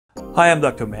Hi, I'm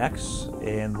Dr. Max,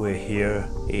 and we're here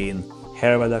in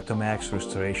Hair by Dr. Max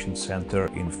Restoration Center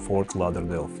in Fort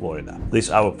Lauderdale, Florida. This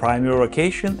is our primary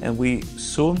location, and we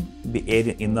soon be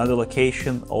adding another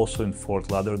location also in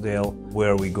Fort Lauderdale,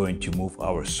 where we're going to move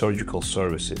our surgical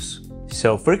services.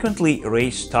 So, frequently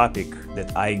raised topic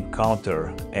that I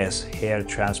encounter as hair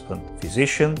transplant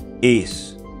physician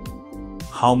is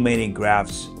how many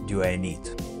grafts do I need?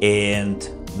 And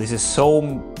this is so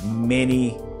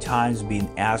many times being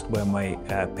asked by my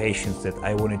patients that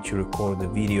I wanted to record the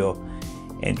video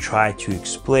and try to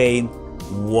explain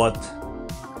what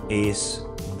is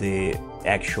the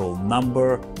actual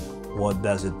number, what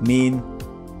does it mean,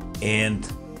 and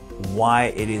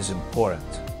why it is important.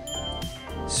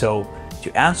 So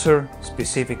to answer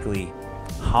specifically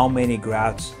how many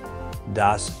grafts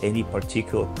does any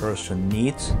particular person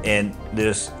needs, and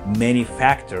there's many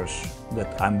factors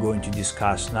that I'm going to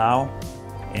discuss now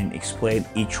and explain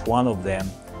each one of them,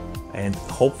 and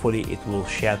hopefully it will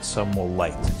shed some more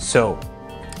light. So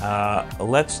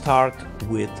let's start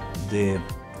with the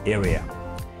area.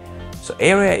 So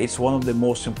area is one of the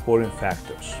most important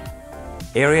factors.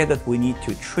 Area that we need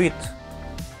to treat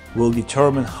will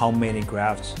determine how many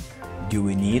grafts do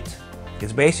we need.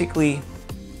 It basically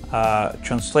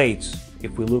translates,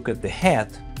 if we look at the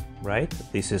head, right?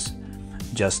 This is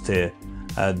just a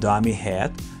dummy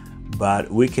head,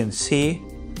 but we can see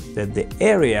that the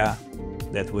area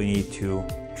that we need to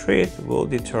treat will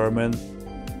determine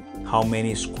how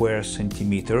many square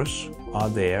centimeters are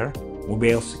there. We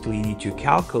basically need to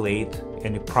calculate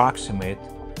an approximate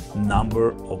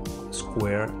number of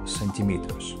square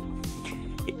centimeters.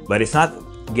 But it's not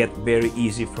get very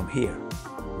easy from here.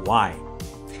 Why?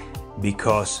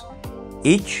 Because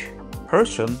each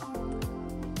person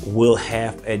will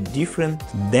have a different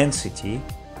density,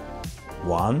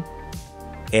 one,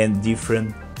 and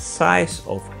different size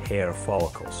of hair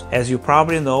follicles. As you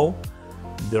probably know,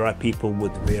 there are people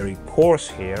with very coarse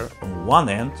hair on one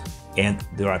end, and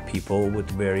there are people with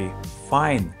very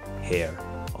fine hair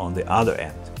on the other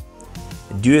end.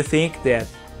 Do you think that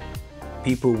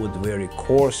people with very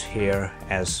coarse hair,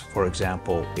 as for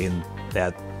example in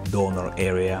that donor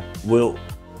area, will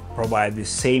provide the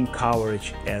same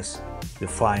coverage as the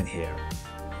fine hair?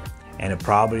 And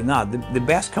probably not. The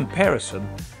best comparison,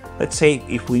 let's say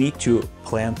if we need to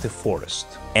plant a forest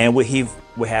and we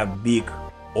have big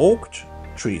oak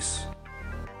trees,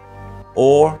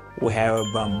 or we have a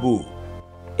bamboo,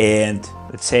 and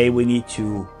let's say we need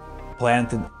to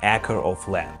plant an acre of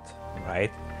land,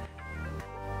 right?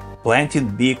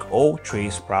 Planting big oak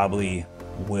trees probably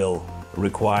will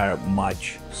require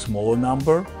much smaller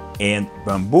number, and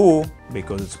bamboo,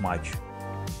 because it's much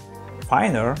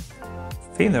finer,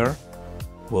 thinner,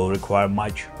 will require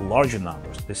much larger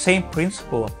numbers. The same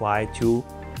principle applies to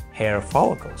hair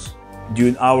follicles.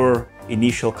 During our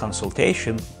initial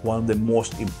consultation, one of the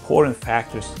most important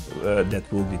factors that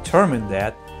will determine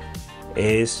that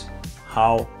is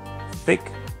how thick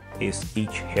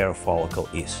each hair follicle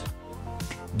is.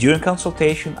 During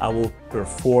consultation, I will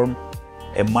perform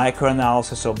a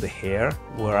microanalysis of the hair,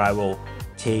 where I will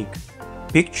take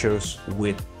pictures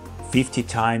with 50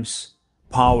 times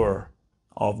power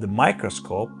of the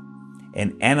microscope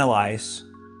and analyze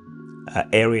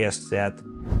areas that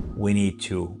we need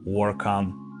to work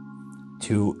on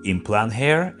to implant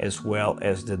hair, as well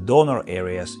as the donor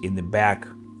areas in the back.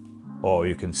 Or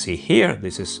you can see here,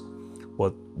 this is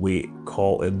what we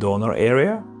call a donor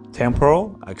area: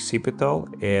 temporal, occipital,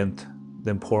 and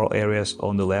temporal areas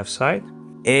on the left side.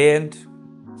 And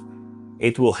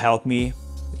it will help me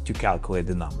to calculate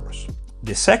the numbers.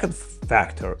 The second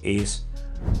factor is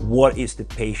what is the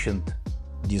patient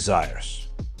desires.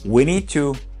 We need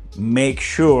to make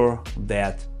sure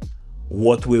that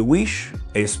what we wish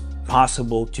is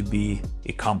possible to be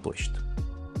accomplished.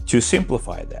 To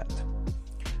simplify that,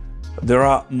 there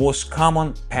are most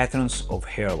common patterns of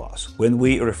hair loss. When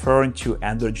we refer to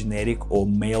androgenetic or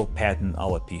male pattern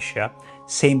alopecia,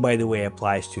 same by the way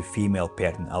applies to female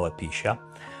pattern alopecia,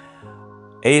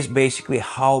 is basically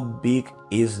how big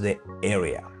is the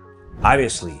area.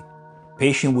 Obviously,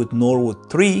 patient with Norwood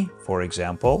 3, for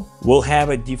example, will have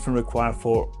a different requirement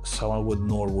for someone with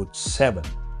Norwood 7.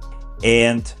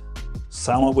 And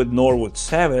someone with Norwood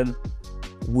 7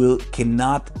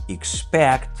 cannot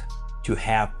expect to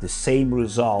have the same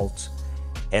results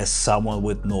as someone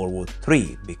with Norwood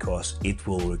 3, because it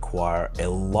will require a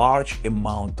large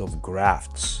amount of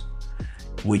grafts,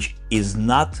 which is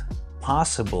not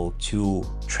possible to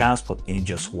transplant in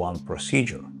just one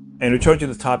procedure. And return to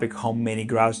the topic, how many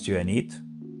grafts do I need?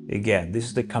 Again, this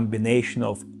is the combination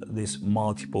of these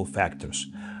multiple factors.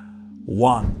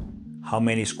 One, how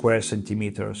many square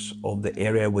centimeters of the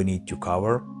area we need to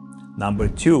cover. Number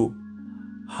two,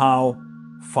 how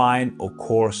fine or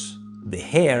coarse the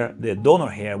hair, the donor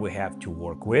hair we have to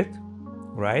work with,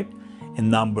 right?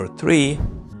 And number three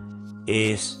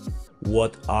is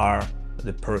what are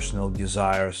the personal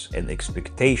desires and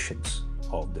expectations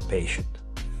of the patient.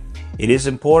 It is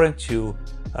important to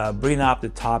bring up the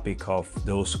topic of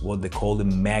those, what they call the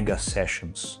mega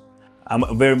sessions.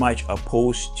 I'm very much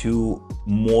opposed to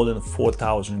more than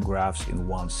 4,000 grafts in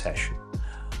one session.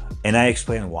 And I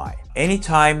explain why.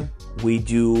 Anytime we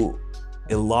do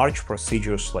a large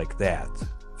procedures like that,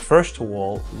 first of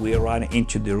all, we run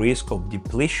into the risk of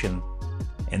depletion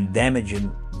and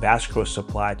damaging vascular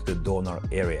supply to the donor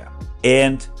area.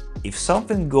 And if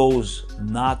something goes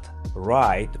not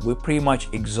right, we're pretty much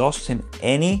exhausting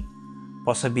any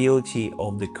possibility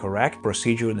of the correct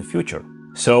procedure in the future.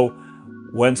 So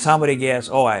when somebody gets,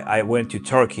 oh, I went to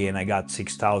Turkey and I got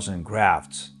 6,000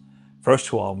 grafts, first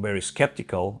of all, I'm very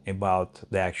skeptical about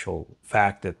the actual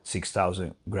fact that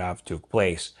 6,000 grafts took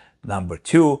place. Number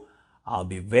two, I'll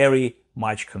be very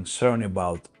much concerned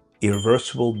about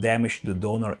irreversible damage to the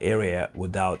donor area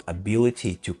without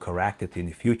ability to correct it in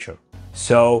the future.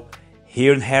 So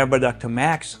here in Hair by Dr.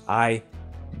 Max, I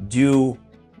do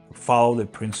follow the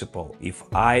principle. If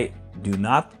I do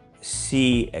not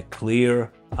see a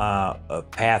clear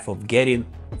path of getting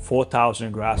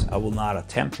 4,000 grafts, I will not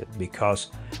attempt it,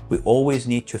 because we always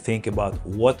need to think about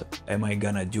what am I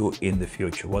gonna do in the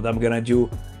future, what I'm gonna do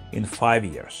in 5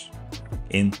 years,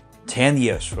 in 10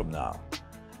 years from now.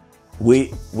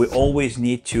 We always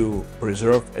need to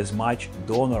preserve as much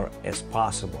donor as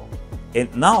possible.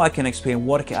 And now I can explain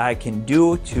what I can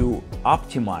do to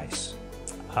optimize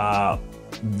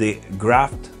the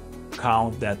graft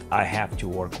count that I have to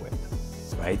work with,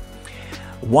 right?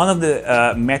 One of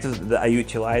the methods that I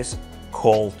utilize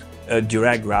called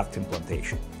direct graft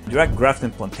implantation. Direct graft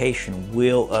implantation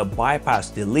will bypass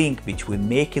the link between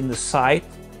making the site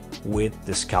with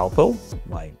the scalpel,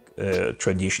 like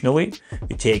traditionally.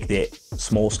 You take the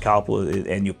small scalpel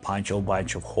and you punch a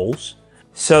bunch of holes.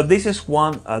 So this is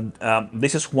one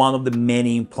of the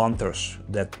many implanters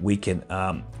that we can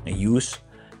use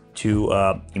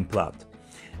to implant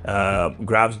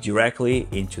grafts directly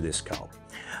into the scalp.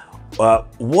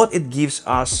 What it gives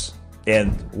us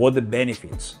and what the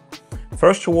benefits.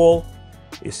 First of all,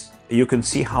 is you can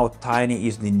see how tiny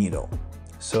is the needle.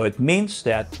 So it means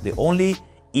that the only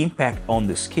impact on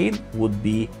the skin would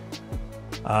be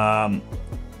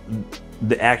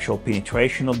the actual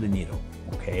penetration of the needle.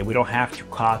 Okay, we don't have to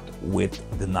cut with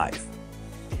the knife.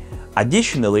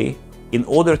 Additionally, in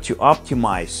order to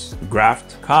optimize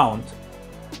graft count,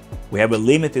 we have a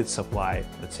limited supply.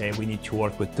 Let's say we need to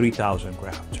work with 3,000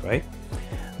 grafts, right?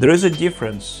 There is a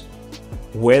difference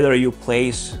whether you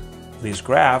place these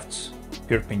grafts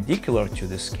perpendicular to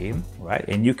the skin, right?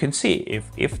 And you can see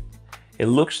if it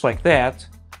looks like that,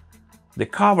 the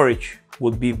coverage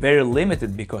would be very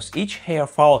limited, because each hair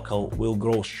follicle will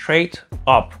grow straight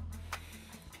up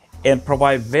and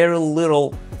provide very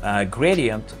little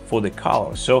gradient for the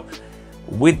color. So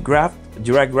with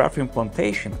direct graft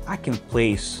implantation, I can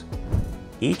place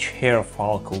each hair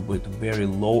follicle with very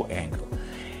low angle.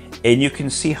 And you can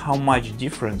see how much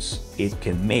difference it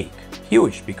can make.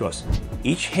 Huge, because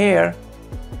each hair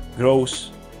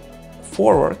grows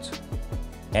forward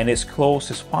and as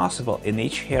close as possible, and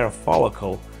each hair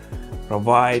follicle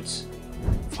provides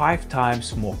 5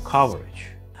 times more coverage.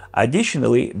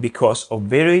 Additionally, because of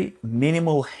very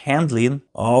minimal handling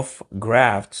of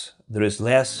grafts, there is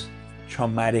less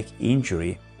traumatic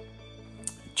injury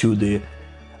to the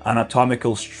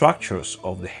anatomical structures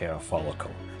of the hair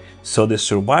follicle. So the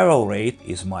survival rate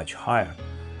is much higher.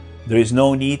 There is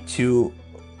no need to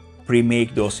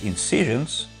pre-make those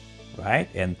incisions, right?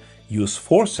 And use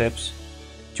forceps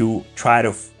to try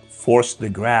to force the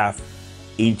graft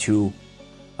into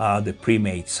the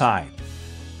pre-made site.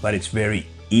 But it's very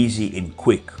easy and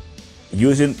quick.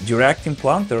 Using direct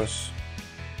implanters,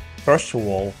 first of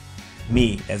all,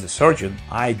 me as a surgeon,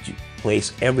 I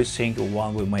place every single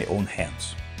one with my own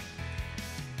hands.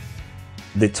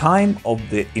 The time of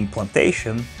the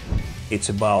implantation, it's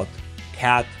about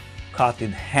cut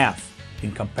in half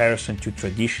in comparison to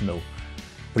traditional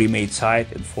pre-made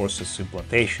site and forceps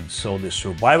implantation. So the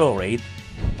survival rate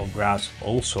of grafts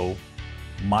also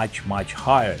much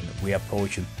higher. We are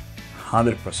approaching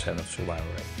 100% of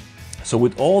survival rate. So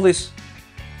with all these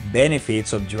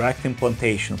benefits of direct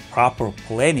implantation, proper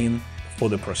planning for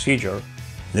the procedure,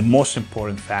 the most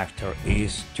important factor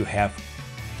is to have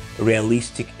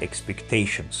realistic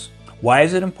expectations. Why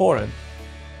is it important?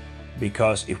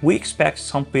 Because if we expect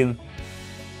something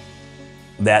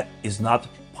that is not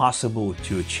possible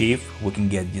to achieve, we can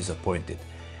get disappointed.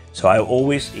 So I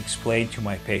always explain to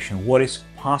my patient what is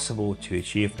possible to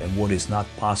achieve and what is not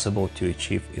possible to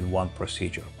achieve in one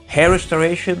procedure. Hair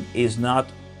restoration is not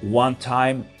one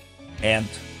time and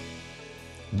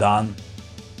done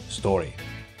story.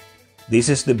 This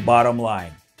is the bottom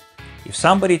line. If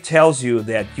somebody tells you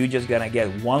that you're just gonna get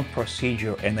one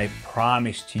procedure and I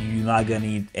promise to you you're not gonna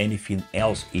need anything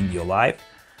else in your life,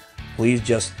 please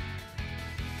just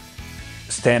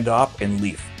stand up and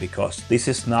leave, because this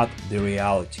is not the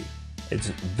reality. It's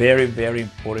very, very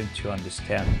important to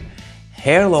understand.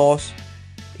 Hair loss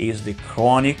is the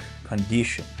chronic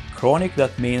condition. Chronic,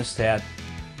 that means that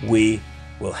we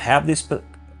will have this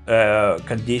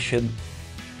condition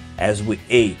as we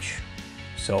age.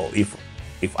 So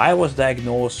if I was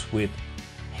diagnosed with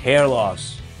hair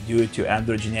loss due to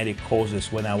androgenetic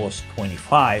causes when I was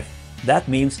 25, that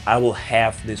means I will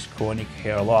have this chronic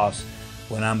hair loss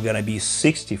when I'm gonna be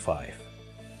 65.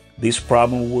 This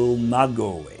problem will not go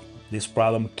away. This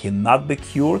problem cannot be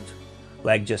cured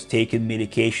like just taking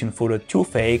medication for a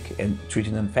toothache and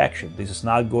treating infection. This is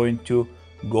not going to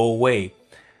go away.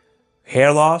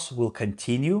 Hair loss will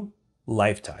continue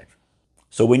lifetime.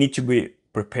 So we need to be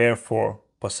prepared for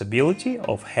possibility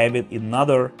of having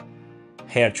another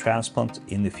hair transplant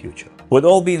in the future. With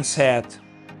all being said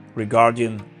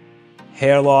regarding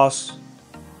hair loss,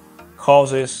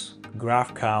 causes,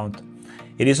 graft count,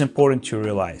 it is important to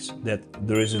realize that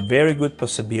there is a very good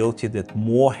possibility that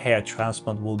more hair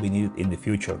transplant will be needed in the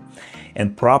future,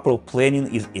 and proper planning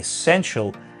is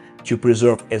essential to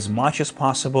preserve as much as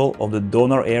possible of the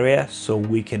donor area so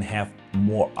we can have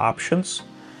more options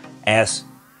as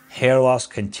hair loss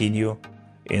continue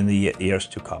in the years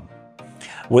to come.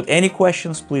 With any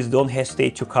questions, please don't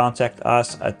hesitate to contact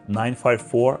us at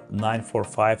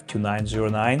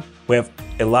 954-945-2909. We have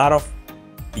a lot of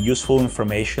useful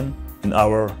information in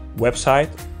our website,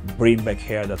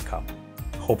 bringbackhair.com.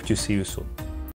 Hope to see you soon.